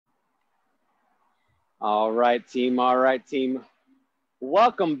All right, team. All right, team.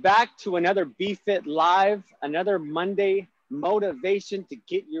 Welcome back to another BFit Live, another Monday motivation to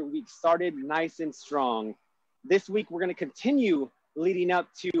get your week started nice and strong. This week, we're going to continue leading up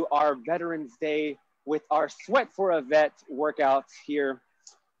to our Veterans Day with our Sweat for a Vet workouts here.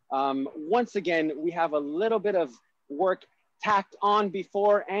 Once again, we have a little bit of work tacked on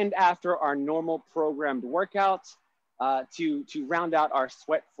before and after our normal programmed workouts to round out our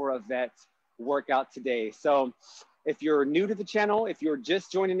Sweat for a Vet workout today. So if you're new to the channel, if you're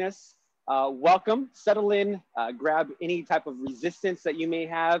just joining us, welcome, settle in, grab any type of resistance that you may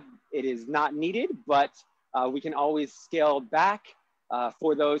have. It is not needed, but we can always scale back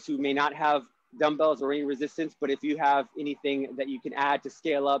for those who may not have dumbbells or any resistance. But if you have anything that you can add to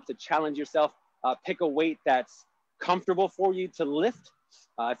scale up, to challenge yourself, pick a weight that's comfortable for you to lift.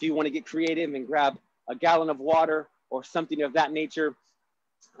 If you want to get creative and grab a gallon of water or something of that nature,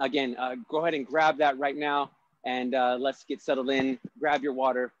 again, go ahead and grab that right now. And let's get settled in. Grab your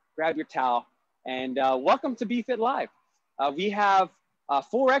water, grab your towel, and welcome to BFit Live. We have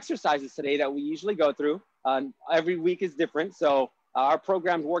 4 exercises today that we usually go through. Every week is different. So our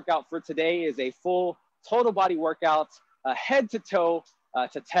programmed workout for today is a full total body workout, head to toe,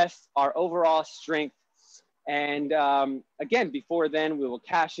 to test our overall strength. And again, before then, we will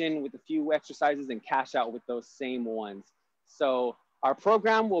cash in with a few exercises and cash out with those same ones. So our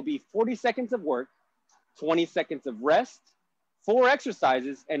program will be 40 seconds of work, 20 seconds of rest, 4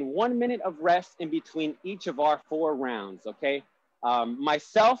 exercises, and 1 minute of rest in between each of our 4 rounds, okay?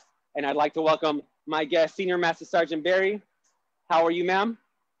 Myself, and I'd like to welcome my guest, Senior Master Sergeant Berry. How are you, ma'am?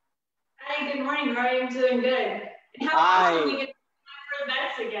 Hi, good morning, Roy. I'm doing good. And how awesome we get to for the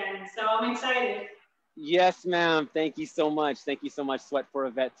vets again, so I'm excited. Yes, ma'am. Thank you so much. Thank you so much, Sweat for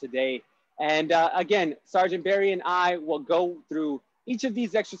a Vet today. And again, Sergeant Berry and I will go through each of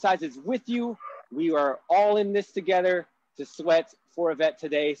these exercises with you. We are all in this together to Sweat for a Vet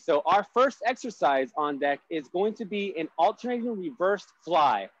today. So our first exercise on deck is going to be an alternating reversed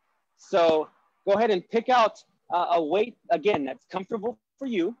fly. So go ahead and pick out a weight, again, that's comfortable for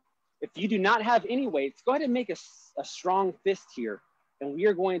you. If you do not have any weights, go ahead and make a strong fist here. And we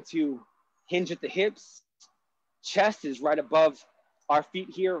are going to hinge at the hips. Chest is right above our feet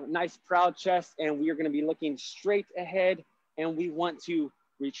here, nice proud chest. And we are going to be looking straight ahead. And we want to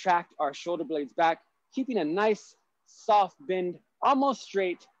retract our shoulder blades back, keeping a nice soft bend, almost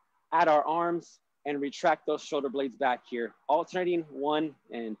straight at our arms, and retract those shoulder blades back here. Alternating 1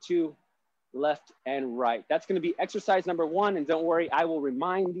 and 2, left and right. That's going to be exercise number 1. And don't worry, I will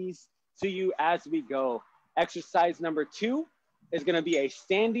remind these to you as we go. Exercise number 2 is going to be a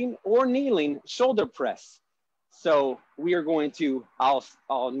standing or kneeling shoulder press. So we are going to,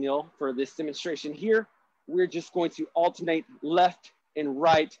 I'll kneel for this demonstration here. We're just going to alternate left and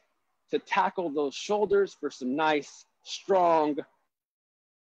right to tackle those shoulders for some nice, strong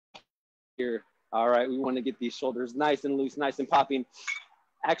here. All right, we want to get these shoulders nice and loose, nice and popping.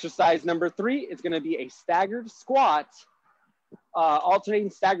 Exercise number 3 is going to be a staggered squat, alternating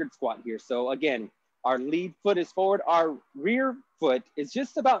staggered squat here. So again, our lead foot is forward. Our rear foot is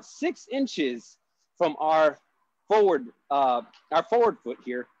just about 6 inches from our forward foot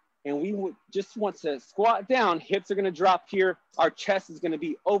here. And we just want to squat down. Hips are going to drop here. Our chest is going to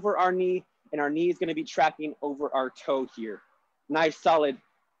be over our knee, and our knee is going to be tracking over our toe here. Nice, solid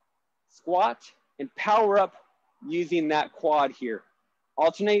squat and power up using that quad here.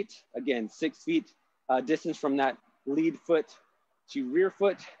 Alternate, again, 6 feet distance from that lead foot to rear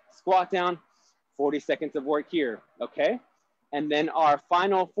foot. Squat down, 40 seconds of work here, okay? And then our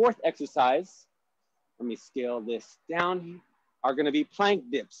final 4th exercise, let me scale this down here, are going to be plank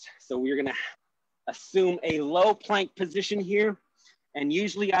dips. So we're going to assume a low plank position here. And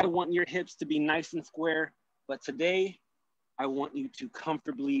usually I want your hips to be nice and square, but today I want you to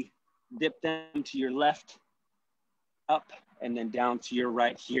comfortably dip them to your left, up, and then down to your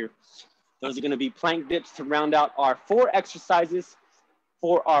right here. Those are going to be plank dips to round out our 4 exercises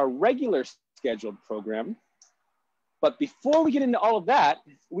for our regular scheduled program. But before we get into all of that,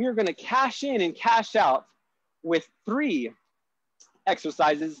 we are going to cash in and cash out with 3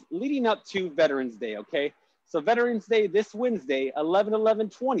 exercises leading up to Veterans Day, okay? So Veterans Day this Wednesday,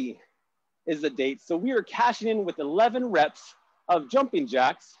 11/11/20 is the date. So we are cashing in with 11 reps of jumping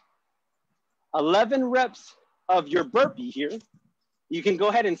jacks, 11 reps of your burpee here. You can go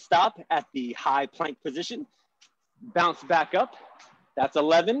ahead and stop at the high plank position, bounce back up. That's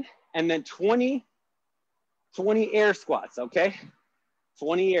 11, and then 20 air squats, okay?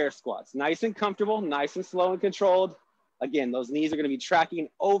 20 air squats, nice and comfortable, nice and slow and controlled. Again, those knees are going to be tracking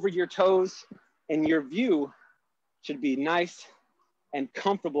over your toes, and your view should be nice and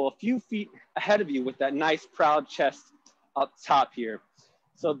comfortable, a few feet ahead of you with that nice proud chest up top here.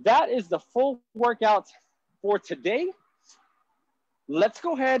 So that is the full workout for today. Let's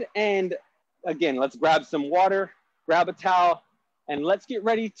go ahead and again, let's grab some water, grab a towel, and let's get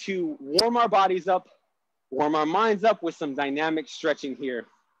ready to warm our bodies up, warm our minds up with some dynamic stretching here.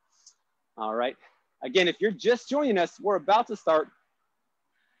 All right. Again, if you're just joining us, we're about to start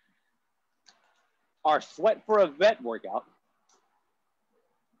our Sweat for a Vet workout.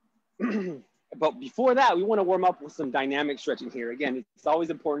 But before that, we want to warm up with some dynamic stretching here. Again, it's always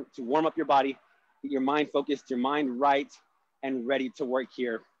important to warm up your body, get your mind focused, your mind right, and ready to work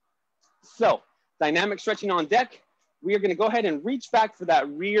here. So, dynamic stretching on deck. We are going to go ahead and reach back for that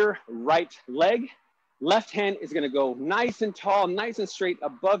rear right leg. Left hand is going to go nice and tall, nice and straight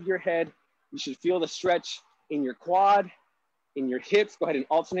above your head. You should feel the stretch in your quad, in your hips. Go ahead and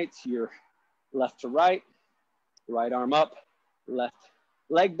alternate to your left to right arm up, left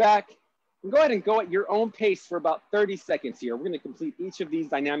leg back. And go ahead and go at your own pace for about 30 seconds here. We're going to complete each of these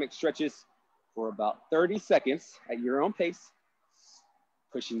dynamic stretches for about 30 seconds at your own pace.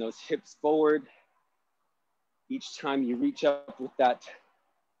 Pushing those hips forward. Each time you reach up with that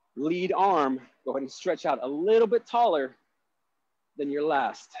lead arm, go ahead and stretch out a little bit taller than your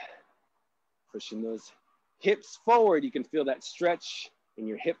last. Pushing those hips forward. You can feel that stretch in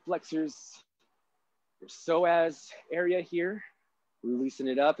your hip flexors, your psoas area here. Loosen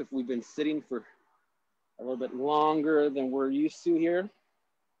it up if we've been sitting for a little bit longer than we're used to here.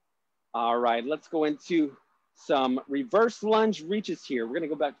 All right, let's go into some reverse lunge reaches here. We're gonna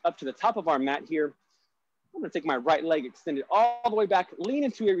go back up to the top of our mat here. I'm gonna take my right leg extended all the way back, lean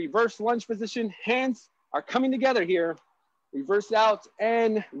into a reverse lunge position. Hands are coming together here. Reverse out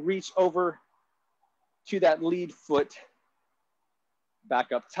and reach over to that lead foot.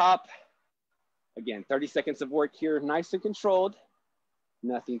 Back up top. Again, 30 seconds of work here, nice and controlled.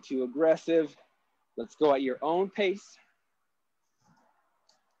 Nothing too aggressive. Let's go at your own pace.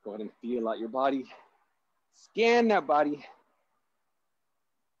 Go ahead and feel out your body. Scan that body.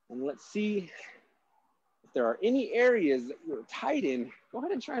 And let's see if there are any areas that you're tight in. Go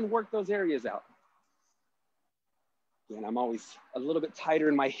ahead and try and work those areas out. Again, I'm always a little bit tighter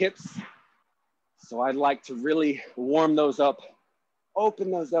in my hips. So I'd like to really warm those up.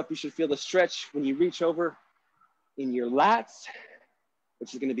 Open those up. You should feel the stretch when you reach over in your lats,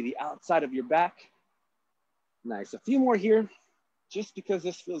 which is going to be the outside of your back. Nice. A few more here, just because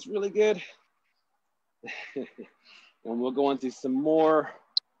this feels really good. And we'll go into some more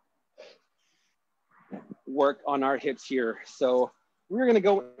work on our hips here. So we're going to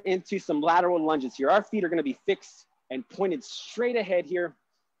go into some lateral lunges here. Our feet are going to be fixed and pointed straight ahead here.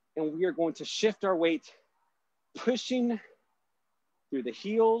 And we are going to shift our weight, pushing through the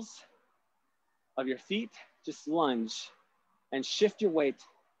heels of your feet. Just lunge and shift your weight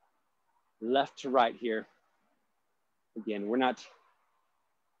left to right here. Again, we're not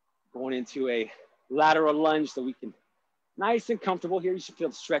going into a lateral lunge, so we can nice and comfortable here. You should feel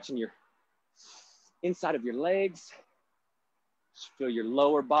the stretch in your inside of your legs. You should feel your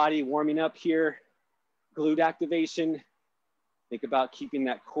lower body warming up here. Glute activation. Think about keeping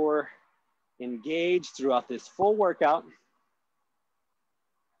that core engaged throughout this full workout.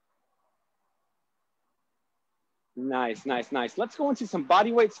 Nice, nice, nice. Let's go into some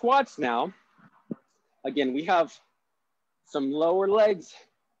body weight squats now. Again, we have some lower leg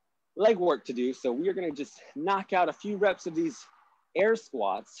work to do. So we are gonna just knock out a few reps of these air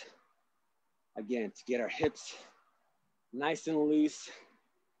squats. Again, to get our hips nice and loose,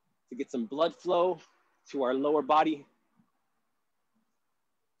 to get some blood flow to our lower body.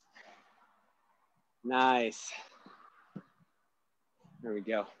 Nice. There we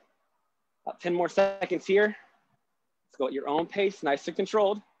go. About 10 more seconds here. Let's go at your own pace, nice and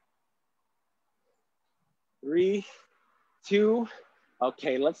controlled. 3, 2,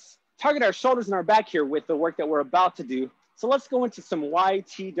 okay, let's target our shoulders and our back here with the work that we're about to do. So let's go into some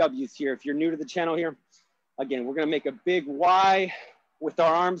YTWs here. If you're new to the channel here, again, we're gonna make a big Y with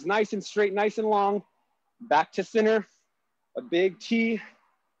our arms nice and straight, nice and long, back to center, a big T,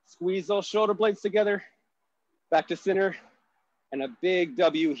 squeeze those shoulder blades together, back to center, and a big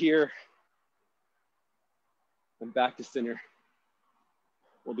W here, and back to center.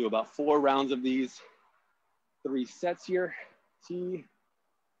 We'll do about 4 rounds of these, 3 sets here, T.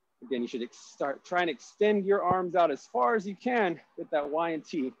 Again, you should try and extend your arms out as far as you can with that Y and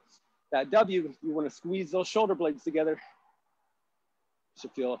T. That W, you wanna squeeze those shoulder blades together. You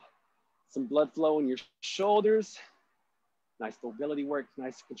should feel some blood flow in your shoulders. Nice mobility work,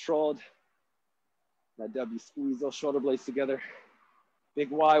 nice and controlled. That W, squeeze those shoulder blades together.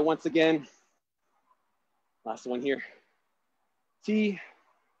 Big Y once again. Last one here. T.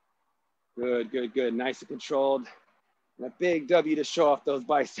 Good, good, good. Nice and controlled. And a big W to show off those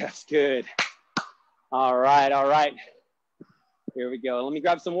biceps. Good. All right, all right. Here we go. Let me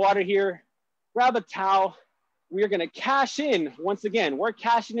grab some water here. Grab a towel. We are going to cash in. Once again, we're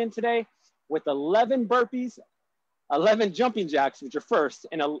cashing in today with 11 burpees, 11 jumping jacks, which are first,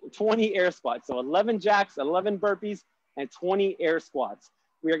 and 20 air squats. So 11 jacks, 11 burpees, and 20 air squats.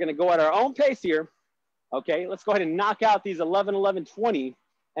 We are going to go at our own pace here. Okay, let's go ahead and knock out these 11, 11, 20,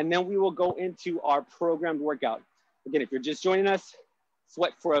 and then we will go into our programmed workout. Again, if you're just joining us,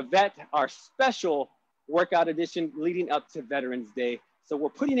 Sweat for a Vet, our special workout edition leading up to Veterans Day. So we're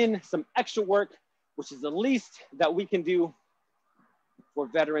putting in some extra work, which is the least that we can do for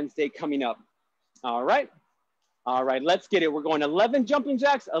Veterans Day coming up. All right, let's get it. We're going 11 jumping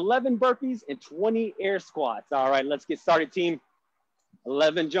jacks, 11 burpees, and 20 air squats. All right, let's get started, team.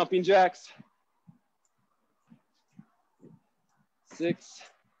 11 jumping jacks. 6,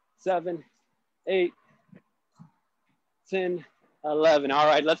 7, 8, 10, 11. All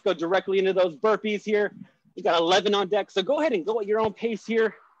right, let's go directly into those burpees here. We got 11 on deck, so go ahead and go at your own pace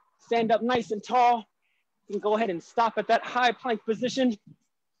here. Stand up nice and tall. You can go ahead and stop at that high plank position.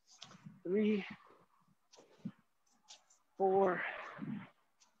 3, 4,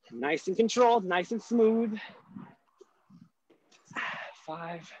 nice and controlled, nice and smooth.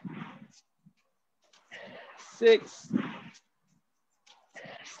 5, 6,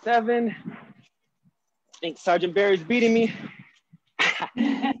 7. I think Sergeant Berry's beating me.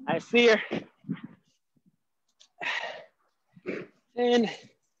 I see her. 10.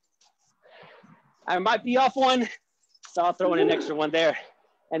 I might be off one, so I'll throw in an extra one there.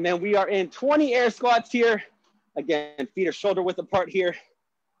 And then we are in 20 air squats here. Again, feet are shoulder width apart here.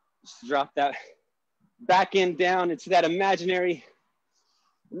 Just drop that back end down into that imaginary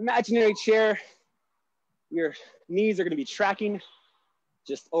chair. Your knees are going to be tracking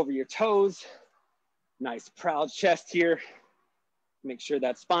just over your toes. Nice proud chest here. Make sure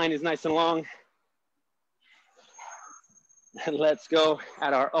that spine is nice and long. And let's go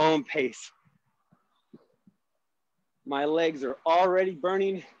at our own pace. My legs are already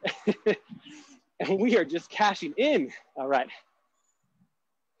burning and we are just cashing in. All right.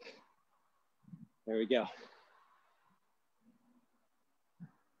 There we go.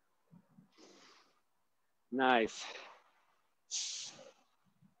 Nice.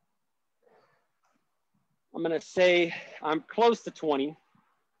 I'm gonna say I'm close to 20.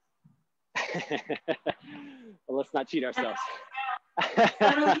 But let's not cheat ourselves.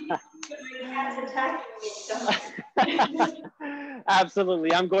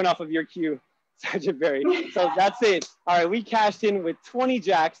 Absolutely, I'm going off of your cue, Sergeant Berry. So that's it. All right, we cashed in with 11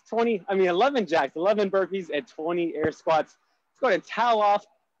 jacks, 11 burpees, and 20 air squats. Let's go ahead and towel off,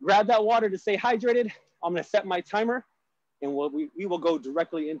 grab that water to stay hydrated. I'm gonna set my timer, and we will go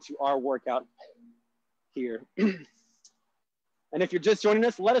directly into our workout here. And if you're just joining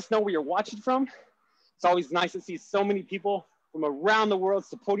us, let us know where you're watching from. It's always nice to see so many people from around the world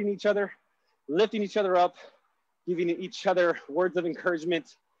supporting each other, lifting each other up, giving each other words of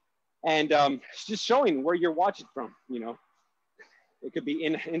encouragement, and just showing where you're watching from. You know, it could be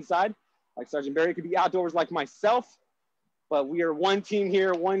inside, like Sergeant Berry, it could be outdoors like myself, but we are one team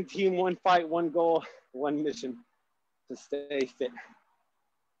here, one team, one fight, one goal, one mission to stay fit.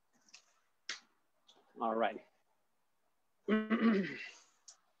 All right.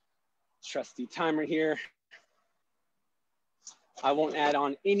 Trusty timer here. I won't add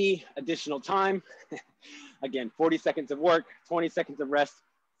on any additional time. Again, 40 seconds of work, 20 seconds of rest,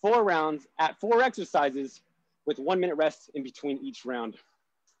 4 rounds at 4 exercises with 1 minute rest in between each round.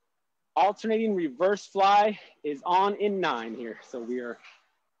 Alternating reverse fly is on in 9 here. So we are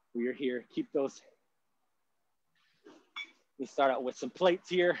here. Keep those. We start out with some plates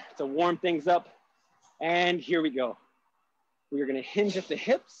here to warm things up. And here we go. We are gonna hinge at the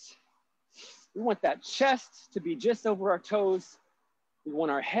hips. We want that chest to be just over our toes. We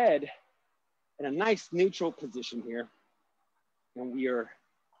want our head in a nice neutral position here. And we are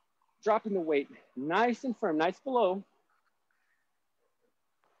dropping the weight nice and firm, nice below,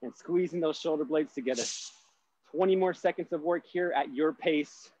 and squeezing those shoulder blades together. 20 more seconds of work here at your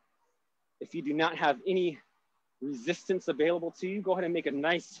pace. If you do not have any resistance available to you, go ahead and make a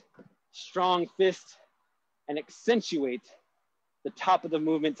nice, strong fist and accentuate the top of the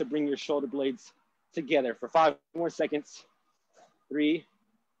movement to bring your shoulder blades together for 5 more seconds. 3,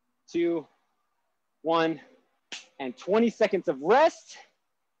 2, 1, and 20 seconds of rest.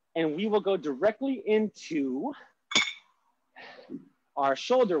 And we will go directly into our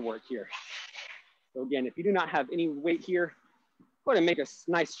shoulder work here. So again, if you do not have any weight here, go ahead and make a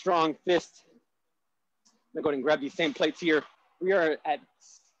nice strong fist. I'm gonna go ahead and grab these same plates here We are at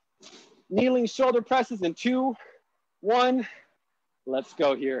kneeling shoulder presses in 2, 1. Let's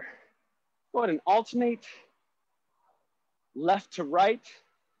go here. Go ahead and alternate left to right.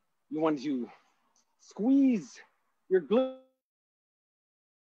 You want to squeeze your glute.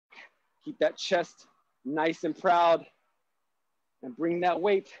 Keep that chest nice and proud and bring that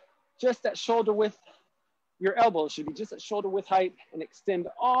weight just at shoulder width. Your elbows should be just at shoulder width height and extend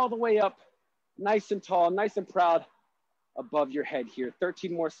all the way up, nice and tall, nice and proud above your head here.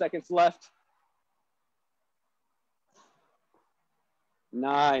 13 more seconds left.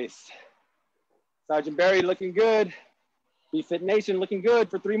 Nice. Sergeant Berry looking good. BFit Nation looking good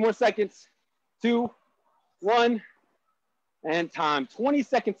for 3 more seconds. 2, 1, and time. 20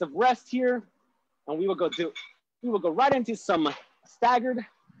 seconds of rest here, and we will go right into some staggered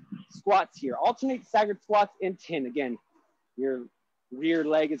squats here. Alternate staggered squats in 10. Again, your rear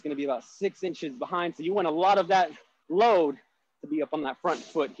leg is going to be about 6 inches behind, so you want a lot of that load to be up on that front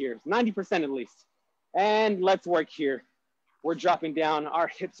foot here, 90% at least. And let's work here. We're dropping down, our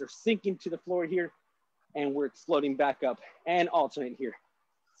hips are sinking to the floor here, and we're exploding back up and alternate here.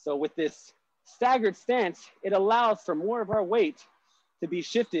 So with this staggered stance, it allows for more of our weight to be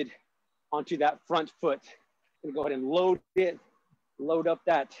shifted onto that front foot. I'm gonna go ahead and load up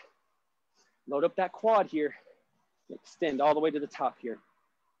that quad here, extend all the way to the top here.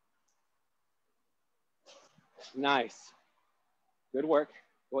 Nice, good work.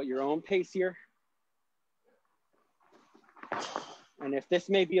 Go at your own pace here. And if this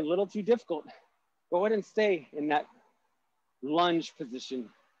may be a little too difficult, go ahead and stay in that lunge position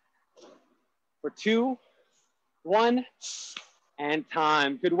for 2, 1, and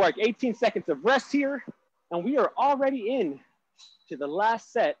time. Good work. 18 seconds of rest here, and we are already in to the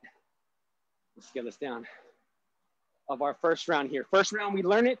last set. Let's scale this down. Of our first round here. First round, we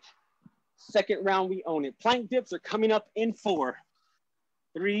learn it. Second round, we own it. Plank dips are coming up in 4,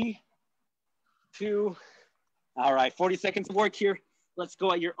 3, 2. All right, 40 seconds of work here. Let's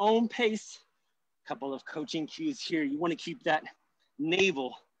go at your own pace. Couple of coaching cues here. You want to keep that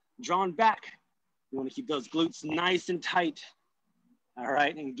navel drawn back. You want to keep those glutes nice and tight. All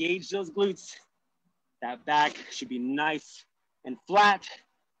right, engage those glutes. That back should be nice and flat,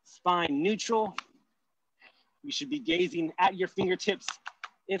 spine neutral. You should be gazing at your fingertips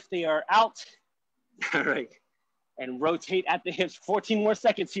if they are out. All right, and rotate at the hips. 14 more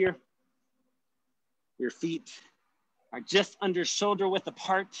seconds here. Your feet are just under shoulder width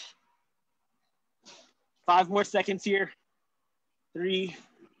apart. 5 more seconds here. 3,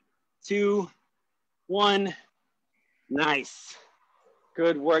 2, 1. Nice.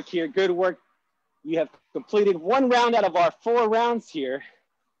 Good work here, good work. You have completed 1 round out of our 4 rounds here.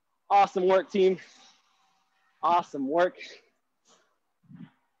 Awesome work, team. Awesome work.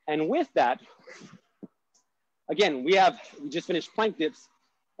 And with that, again, we just finished plank dips.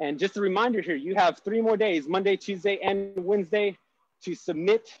 And just a reminder here, you have 3 more days, Monday, Tuesday, and Wednesday, to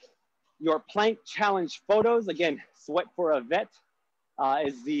submit your plank challenge photos. Again, Sweat for a Vet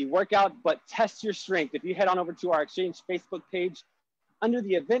is the workout, but test your strength. If you head on over to our Exchange Facebook page, under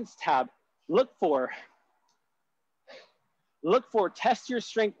the events tab, look for test your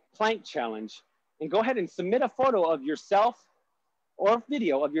strength plank challenge, and go ahead and submit a photo of yourself or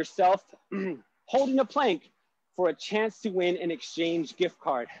video of yourself holding a plank for a chance to win an Exchange gift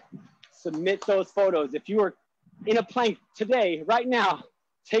card. Submit those photos. If you are in a plank today, right now,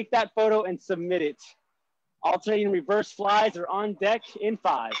 take that photo and submit it. Alternating reverse flies are on deck in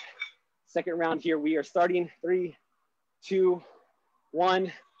 5. Second round here, we are starting. 3, 2,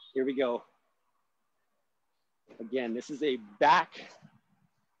 1, here we go. Again, this is a back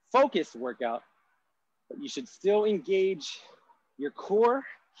focused workout, but you should still engage your core.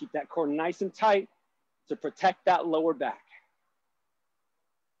 Keep that core nice and tight to protect that lower back.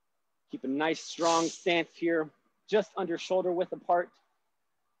 Keep a nice strong stance here, just under shoulder width apart.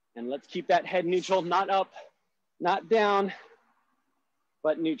 And let's keep that head neutral, not up, not down,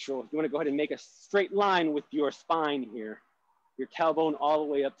 but neutral. You want to go ahead and make a straight line with your spine here, your tailbone all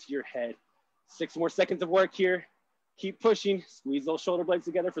the way up to your head. 6 more seconds of work here. Keep pushing. Squeeze those shoulder blades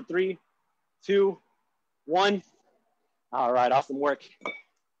together for 3, 2, 1. All right, awesome work.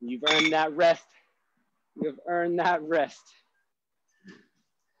 You've earned that rest. You've earned that rest.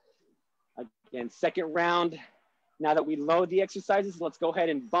 Again, second round. Now that we load the exercises, let's go ahead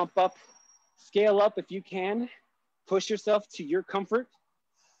and bump up, scale up if you can. Push yourself to your comfort.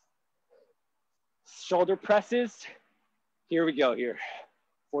 Shoulder presses. Here we go here.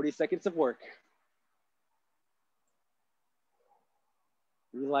 40 seconds of work.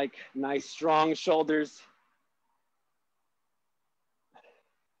 We like nice, strong shoulders.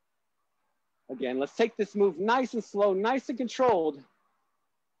 Again, let's take this move nice and slow, nice and controlled.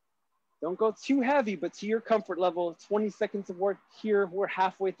 Don't go too heavy, but to your comfort level. 20 seconds of work here. We're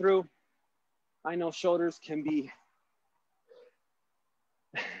halfway through. I know shoulders can be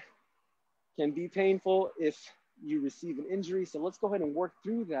painful if you receive an injury. So let's go ahead and work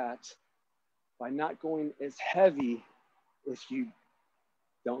through that by not going as heavy if you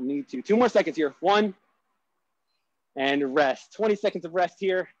don't need to. 2 more seconds here. 1, and rest. 20 seconds of rest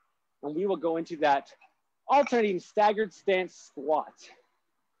here. And we will go into that alternating staggered stance squat.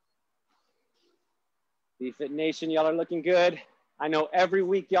 BFit Nation, y'all are looking good. I know every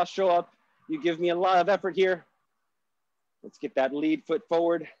week y'all show up. You give me a lot of effort here. Let's get that lead foot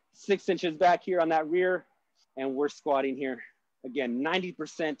forward, 6 inches back here on that rear, and we're squatting here. Again,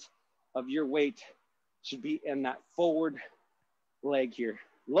 90% of your weight should be in that forward leg here.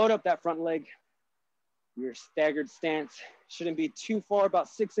 Load up that front leg. Your staggered stance shouldn't be too far, about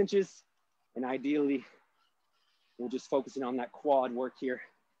 6 inches. And ideally, we're just focusing on that quad work here.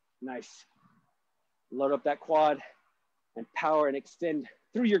 Nice. Load up that quad and power and extend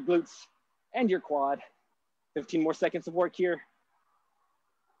through your glutes and your quad. 15 more seconds of work here.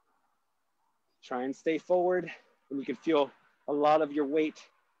 Try and stay forward, and you can feel a lot of your weight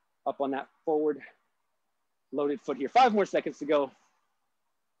up on that forward loaded foot here. 5 more seconds to go.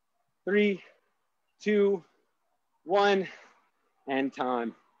 3, 2, 1, and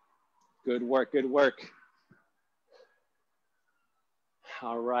time. Good work, good work.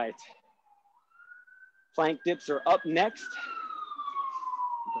 All right. Plank dips are up next.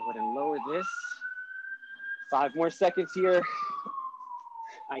 Go ahead and lower this. 5 more seconds here.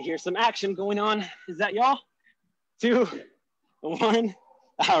 I hear some action going on. Is that y'all? 2, 1.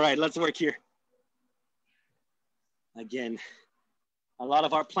 All right, let's work here. Again, a lot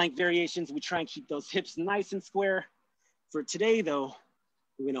of our plank variations, we try and keep those hips nice and square. For today though,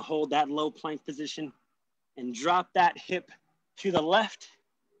 we're gonna hold that low plank position and drop that hip to the left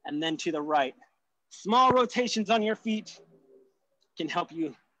and then to the right. Small rotations on your feet can help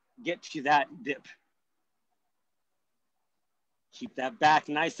you get to that dip. Keep that back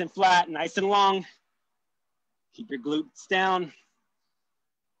nice and flat, nice and long. Keep your glutes down.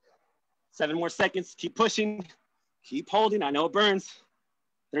 7 more seconds, keep pushing, keep holding. I know it burns.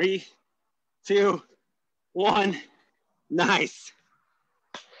 3, 2, 1, nice.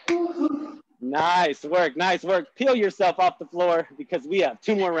 Nice work, nice work. Peel yourself off the floor because we have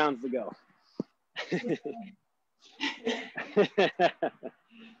 2 more rounds to go.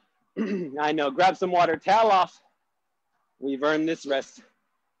 I know, grab some water, towel off. We've earned this rest.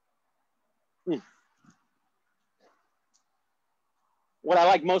 What I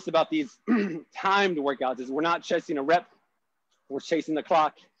like most about these timed workouts is we're not chasing a rep, we're chasing the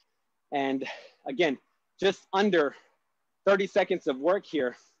clock. And again, just under 30 seconds of work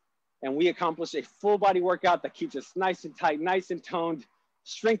here, and we accomplish a full body workout that keeps us nice and tight, nice and toned,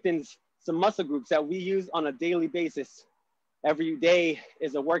 strengthens some muscle groups that we use on a daily basis. Every day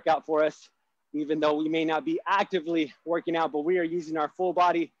is a workout for us, even though we may not be actively working out, but we are using our full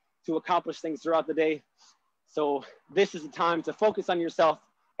body to accomplish things throughout the day. So this is the time to focus on yourself.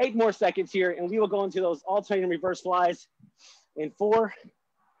 8 more seconds here, and we will go into those alternating reverse flies in 4,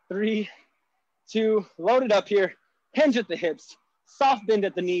 3, 2, load it up here, hinge at the hips, soft bend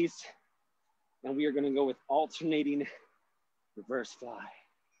at the knees, and we are gonna go with alternating reverse fly.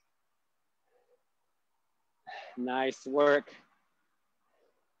 Nice work.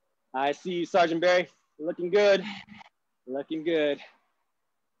 I see you, Sergeant Berry. Looking good, looking good.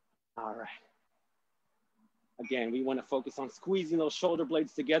 All right. Again, we want to focus on squeezing those shoulder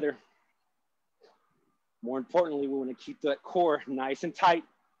blades together. More importantly, we want to keep that core nice and tight,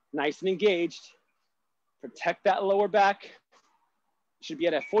 nice and engaged. Protect that lower back. You should be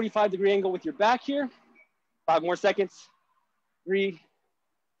at a 45-degree angle with your back here. 5 more seconds. 3,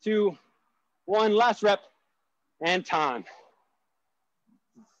 2, 1, last rep, and time.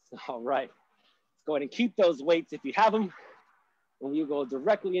 All right, let's go ahead and keep those weights if you have them. And we'll go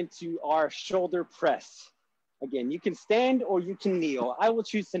directly into our shoulder press. Again, you can stand or you can kneel. I will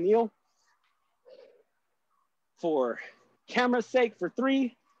choose to kneel for camera's sake for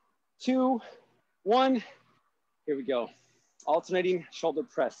 3, 2, 1. Here we go. Alternating shoulder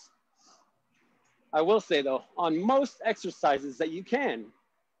press. I will say though, on most exercises that you can,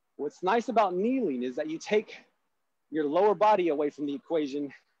 what's nice about kneeling is that you take your lower body away from the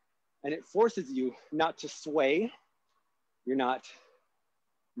equation and it forces you not to sway. You're not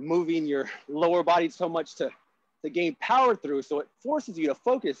moving your lower body so much to gain power through. So it forces you to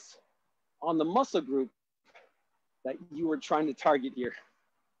focus on the muscle group that you were trying to target here.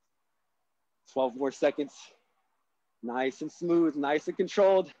 12 more seconds. Nice and smooth, nice and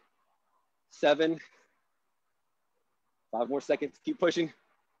controlled. 7, 5 more seconds, keep pushing.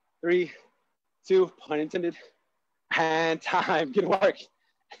 3, 2, pun intended, and time, good work.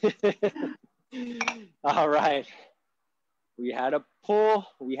 All right, we had a pull,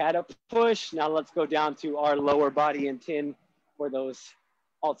 we had a push. Now let's go down to our lower body in 10 for those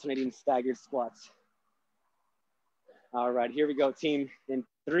alternating staggered squats. All right, here we go, team. In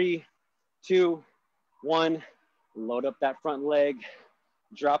 3, 2, 1, load up that front leg,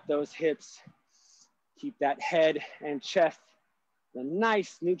 drop those hips, keep that head and chest in a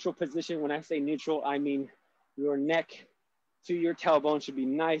nice neutral position. When I say neutral, I mean your neck to your tailbone should be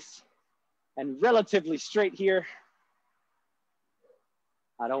nice and relatively straight here.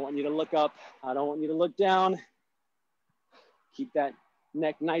 I don't want you to look up. I don't want you to look down. Keep that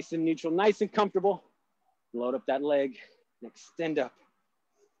neck nice and neutral, nice and comfortable. Load up that leg and extend up.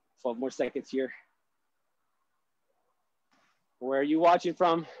 12 more seconds here. Where are you watching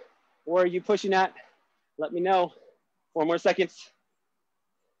from? Where are you pushing at? Let me know. 4 more seconds.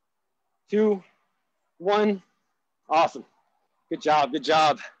 2, 1. Awesome. Good job, good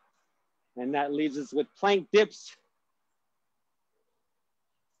job. And that leaves us with plank dips.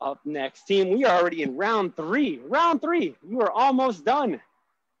 Up next, team, we are already in round 3. Round 3, you are almost done.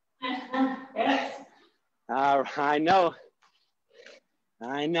 Yes. I know.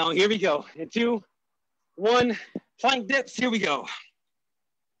 Here we go. In 2, 1, plank dips. Here we go.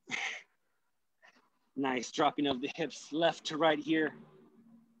 Nice dropping of the hips left to right here.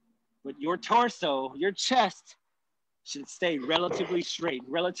 But your torso, your chest should stay relatively straight,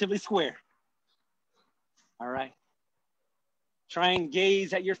 relatively square. All right. Try and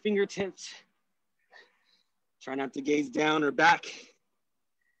gaze at your fingertips. Try not to gaze down or back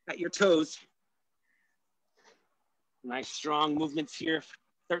at your toes. Nice strong movements here.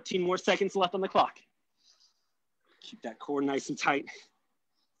 13 more seconds left on the clock. Keep that core nice and tight.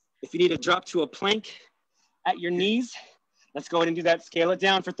 If you need to drop to a plank at your knees, let's go ahead and do that. Scale it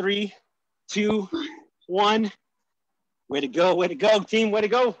down for 3, 2, 1. Way to go, team, way to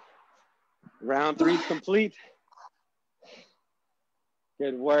go. Round 3 is complete.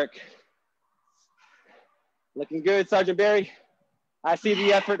 Good work. Looking good, Sergeant Berry. I see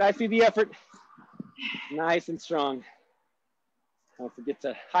the effort, I see the effort. Nice and strong. Don't forget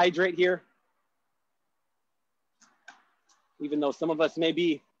to hydrate here. Even though some of us may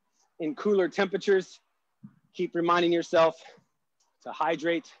be in cooler temperatures, keep reminding yourself to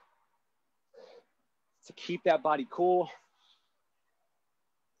hydrate, to keep that body cool.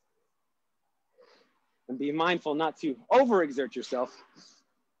 And be mindful not to overexert yourself.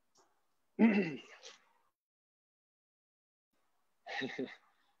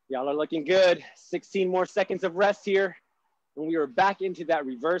 Y'all are looking good. 16 more seconds of rest here. And we are back into that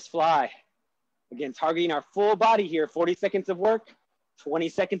reverse fly. Again, targeting our full body here. 40 seconds of work, 20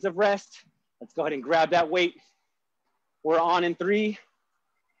 seconds of rest. Let's go ahead and grab that weight. We're on in 3,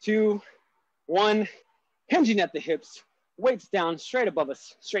 2, 1. Hinging at the hips. Weights down, straight above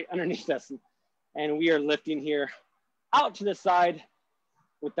us, straight underneath us. And we are lifting here out to the side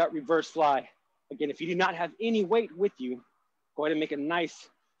with that reverse fly. Again, if you do not have any weight with you, go ahead and make a nice,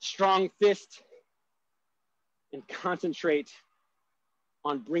 strong fist and concentrate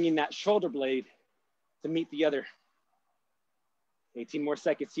on bringing that shoulder blade to meet the other. 18 more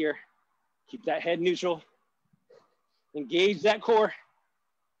seconds here. Keep that head neutral. Engage that core.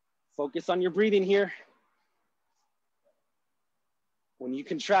 Focus on your breathing here. When you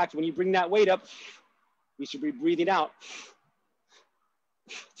contract, when you bring that weight up, you should be breathing out.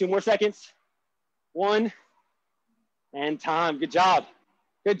 2 more seconds. 1, and time. Good job.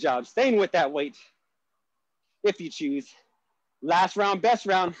 Good job. Staying with that weight if you choose. Last round, best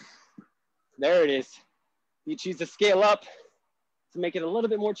round. There it is. You choose to scale up to make it a little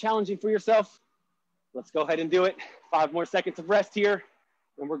bit more challenging for yourself. Let's go ahead and do it. 5 more seconds of rest here.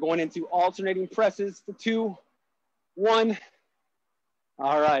 And we're going into alternating presses for 2, 1.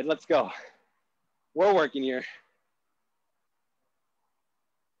 All right, let's go. We're working here.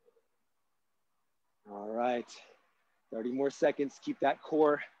 All right, 30 more seconds. Keep that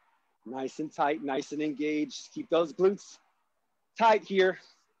core nice and tight, nice and engaged. Keep those glutes tight here.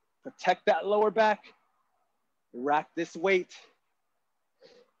 Protect that lower back. Rack this weight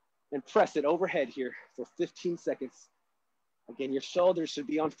and press it overhead here for 15 seconds. Again, your shoulders should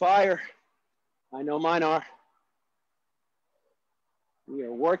be on fire. I know mine are. We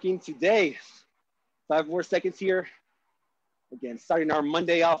are working today. 5 more seconds here. Again, starting our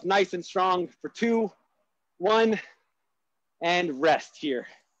Monday off nice and strong for 2, 1, and rest here.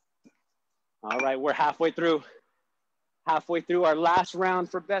 All right, we're halfway through our last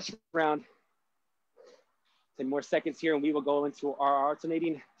round for best round. 10 more seconds here and we will go into our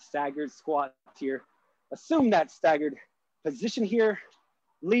alternating staggered squat here. Assume that staggered position here.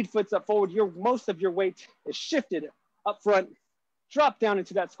 Lead foot's up forward. Most of your weight is shifted up front. Drop down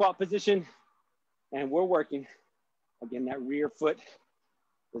into that squat position. And we're working. Again, that rear foot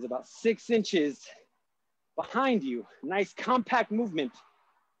is about 6 inches behind you. Nice compact movement.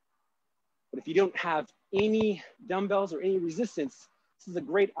 But if you don't have any dumbbells or any resistance, this is a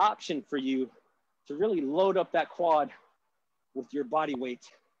great option for you to really load up that quad with your body weight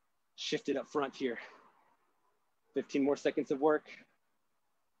shifted up front here. 15 more seconds of work.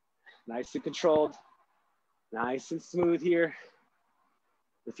 Nice and controlled, nice and smooth here.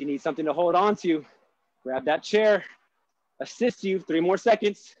 If you need something to hold on to, grab that chair, assist you. 3 more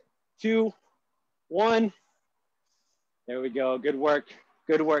seconds, 2, 1. There we go, good work,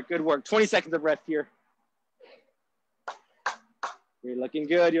 good work, good work. 20 seconds of breath here. You're looking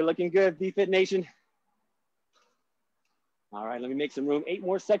good, BFit Nation. All right, let me make some room. 8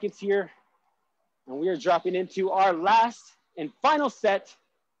 more seconds here. And we are dropping into our last and final set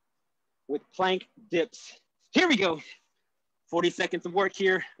with plank dips. Here we go. 40 seconds of work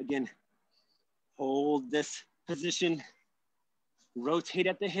here. Again, hold this position. Rotate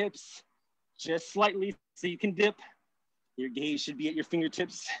at the hips just slightly so you can dip. Your gaze should be at your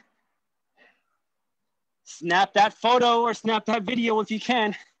fingertips. Snap that photo or snap that video if you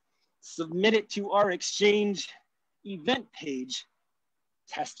can. Submit it to our exchange event page.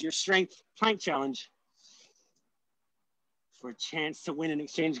 Test your strength plank challenge for a chance to win an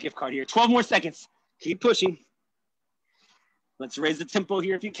exchange gift card here. 12 more seconds. Keep pushing. Let's raise the tempo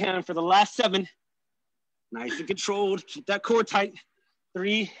here if you can for the last 7. Nice and controlled. Keep that core tight.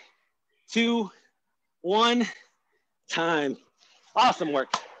 3, 2, 1. Time. Awesome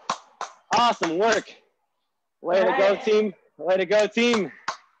work. Awesome work. Way to go, team. Way to go, team.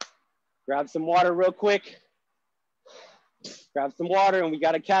 Grab some water real quick. Grab some water and we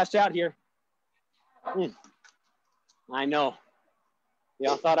got to cash out here. I know.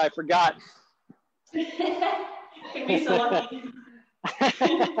 Y'all thought I forgot. You'd be so lucky.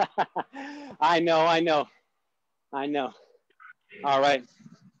 I know. All right.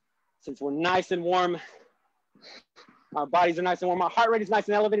 Since we're nice and warm, our bodies are nice and warm, our heart rate is nice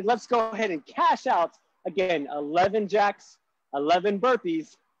and elevated, let's go ahead and cash out. Again, 11 jacks, 11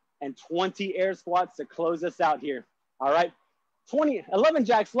 burpees, and 20 air squats to close us out here. All right. 11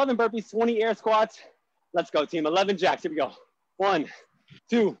 jacks, 11 burpees, 20 air squats. Let's go, team. 11 jacks. Here we go. 1,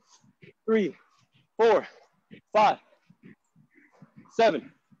 2, 3, 4, 5,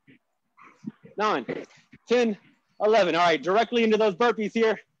 7, 9, 10, 11. All right, directly into those burpees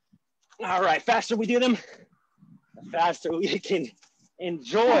here. All right, faster we do them, the faster we can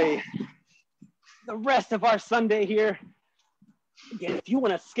enjoy the rest of our Sunday here. Again, if you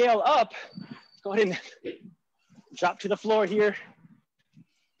want to scale up, go ahead and drop to the floor here.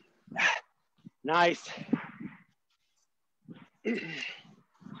 Nice.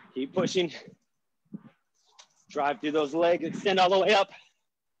 Keep pushing. Drive through those legs, extend all the way up.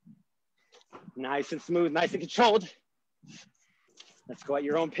 Nice and smooth, nice and controlled. Let's go at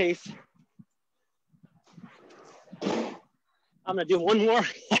your own pace. I'm gonna do one more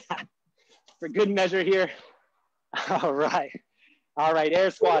for good measure here. All right,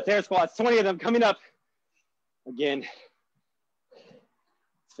 air squats, 20 of them coming up. Again,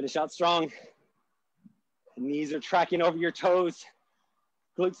 let's finish out strong. The knees are tracking over your toes.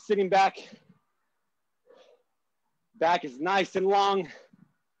 Glutes sitting back. Back is nice and long,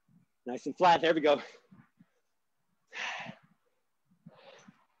 nice and flat. There we go.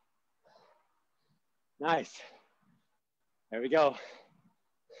 Nice. There we go.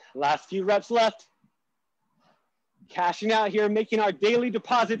 Last few reps left. Cashing out here, making our daily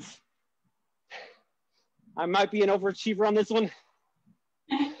deposits. I might be an overachiever on this one.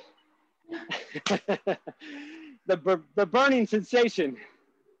 The burning sensation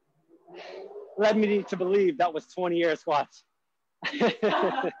led me to believe that was 20 air squats.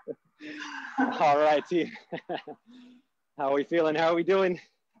 All right, team. How are we feeling? How are we doing?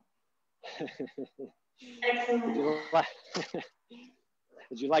 Excellent.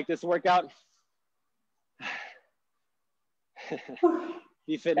 Did you like this workout?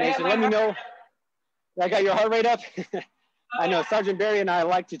 BFit Nation, let me know. I got your heart rate up. I know Sergeant Berry and I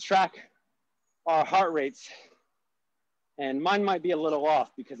like to track our heart rates, and mine might be a little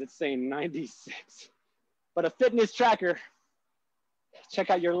off because it's saying 96. But a fitness tracker, check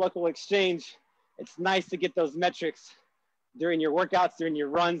out your local exchange. It's nice to get those metrics during your workouts, during your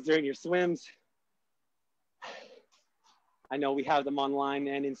runs, during your swims. I know we have them online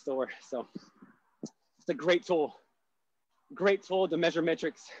and in store, so it's a great tool to measure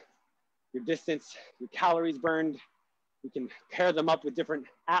metrics. your distance, your calories burned. You can pair them up with different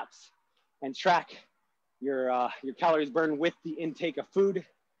apps and track your calories burned with the intake of food.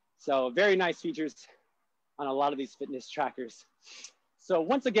 So very nice features on a lot of these fitness trackers. So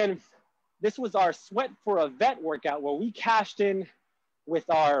once again, this was our Sweat for a Vet workout where we cashed in with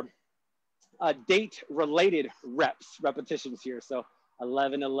our date-related repetitions here. So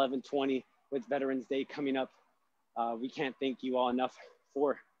 11, 11, 20 with Veterans Day coming up. We can't thank you all enough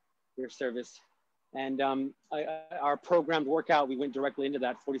for your service. And our programmed workout, we went directly into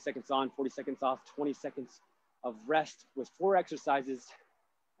that, 40 seconds on, 40 seconds off, 20 seconds of rest with 4 exercises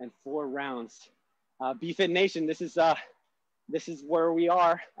and 4 rounds. BFit Nation, this is where we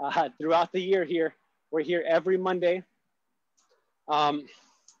are throughout the year here. We're here every Monday.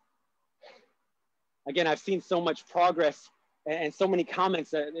 Again, I've seen so much progress and so many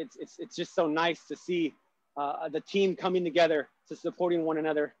comments. It's just so nice to see the team coming together to supporting one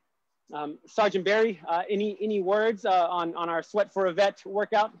another. Sergeant Berry, any words on our Sweat for a Vet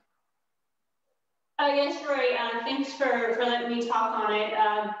workout? Yes, Roy, thanks for letting me talk on it.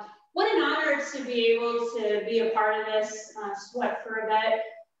 What an honor to be able to be a part of this Sweat for a Vet.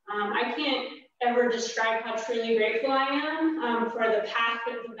 I can't ever describe how truly grateful I am for the path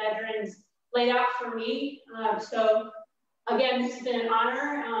that the veterans laid out for me. So again, this has been an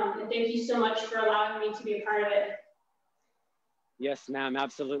honor, and thank you so much for allowing me to be a part of it. Yes, ma'am,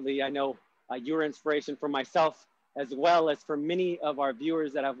 absolutely. I know you're inspiration for myself as well as for many of our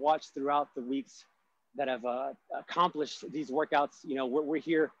viewers that I've watched throughout the weeks that have accomplished these workouts. You know, we're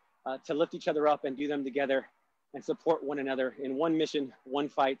here to lift each other up and do them together and support one another in one mission, one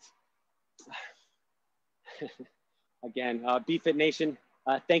fight. Again, BFit Nation,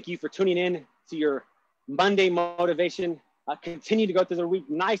 thank you for tuning in to your Monday motivation. Continue to go through the week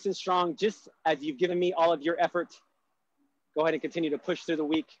nice and strong, just as you've given me all of your effort. Go ahead and continue to push through the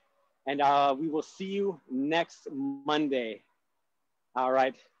week, and we will see you next Monday. All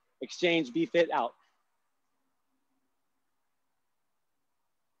right, Exchange BFit out.